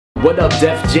What up,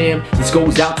 Def Jam? This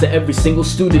goes out to every single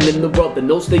student in the world that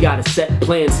knows they gotta set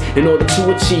plans in order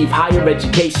to achieve higher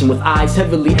education, with eyes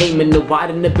heavily aiming to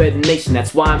widen a better nation.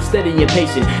 That's why I'm steady and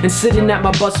patient and sitting at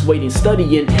my bus waiting,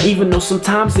 studying, even though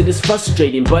sometimes it is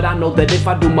frustrating. But I know that if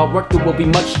I do my work, there will be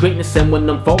much greatness. And when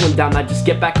I'm falling down, I just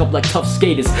get back up like tough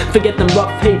skaters. Forget them rough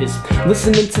haters.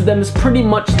 Listening to them is pretty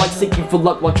much like seeking for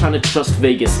luck while trying to trust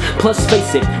Vegas. Plus,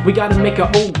 face it, we gotta make our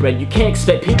own bread. You can't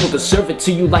expect people to serve it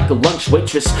to you like a lunch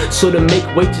waitress. So to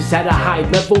make wages at a high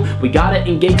level, we gotta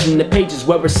engage in the pages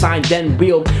where we're signed and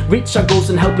we'll reach our goals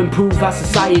and help improve our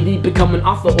society. Become an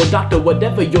author or doctor,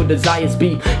 whatever your desires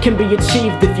be, can be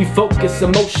achieved if you focus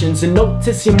emotions and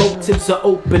notice your motives are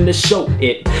open to show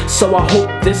it. So I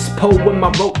hope this poem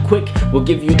I wrote quick will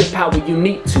give you the power you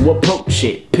need to approach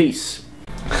it. Peace.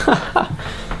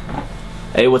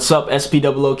 Hey, what's up,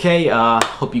 SPOOK?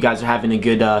 Hope you guys are having a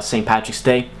good St. Patrick's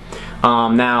Day.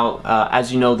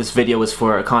 As you know, this video is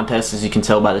for a contest, as you can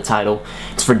tell by the title.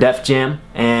 It's for Def Jam,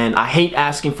 and I hate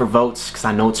asking for votes because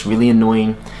I know it's really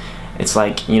annoying. It's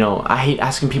like, you know, I hate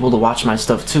asking people to watch my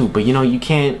stuff too, but you know, you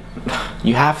can't,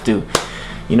 you have to.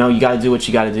 You know, you gotta do what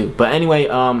you gotta do. But anyway,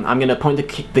 I'm gonna point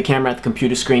the camera at the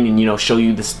computer screen and, you know, show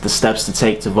you the steps to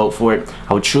take to vote for it.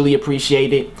 I would truly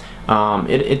appreciate it.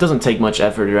 It doesn't take much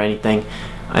effort or anything.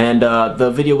 And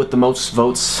the video with the most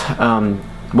votes,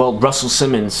 well, Russell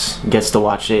Simmons gets to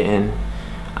watch it, and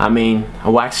I mean,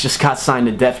 Wax just got signed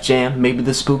to Def Jam. Maybe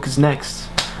the Spook is next.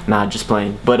 Nah, just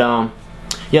playing. But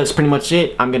yeah, that's pretty much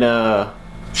it. I'm gonna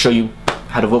show you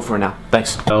how to vote for it now.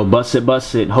 Thanks. So bust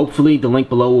it. Hopefully the link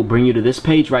below will bring you to this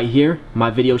page right here. My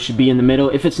video should be in the middle.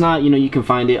 If it's not, you know, you can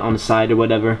find it on the side or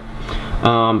whatever.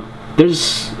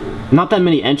 There's not that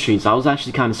many entries. I was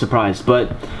actually kind of surprised,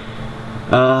 but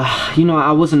you know,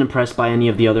 I wasn't impressed by any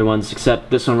of the other ones except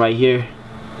this one right here.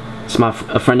 It's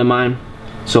a friend of mine,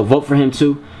 so vote for him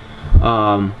too.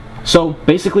 So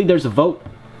basically there's a vote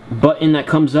button that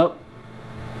comes up.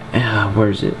 Where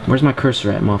is it? Where's my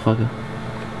cursor at, motherfucker?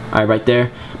 Alright, right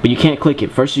there. But you can't click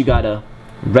it. First you gotta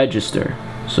register.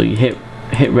 So you hit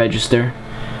register.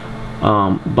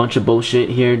 Bunch of bullshit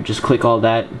here. Just click all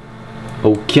that.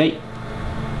 Okay.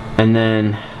 And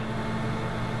then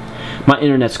my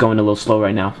internet's going a little slow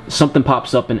right now. Something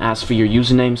pops up and asks for your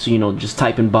username, so you know, just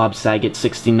type in Bob Saget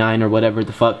 69 or whatever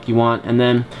the fuck you want, and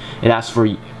then it asks for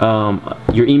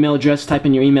your email address. Type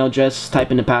in your email address, type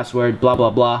in the password, blah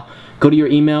blah blah. Go to your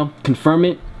email, confirm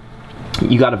it.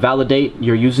 You gotta validate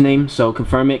your username, so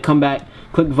confirm it, come back,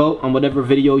 click vote on whatever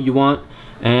video you want,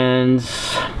 and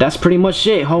that's pretty much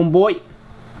it, homeboy.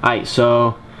 Alright,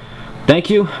 so thank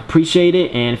you, appreciate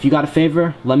it, and if you got a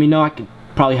favor, let me know. I could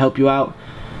probably help you out.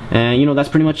 And you know, that's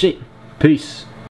pretty much it. Peace.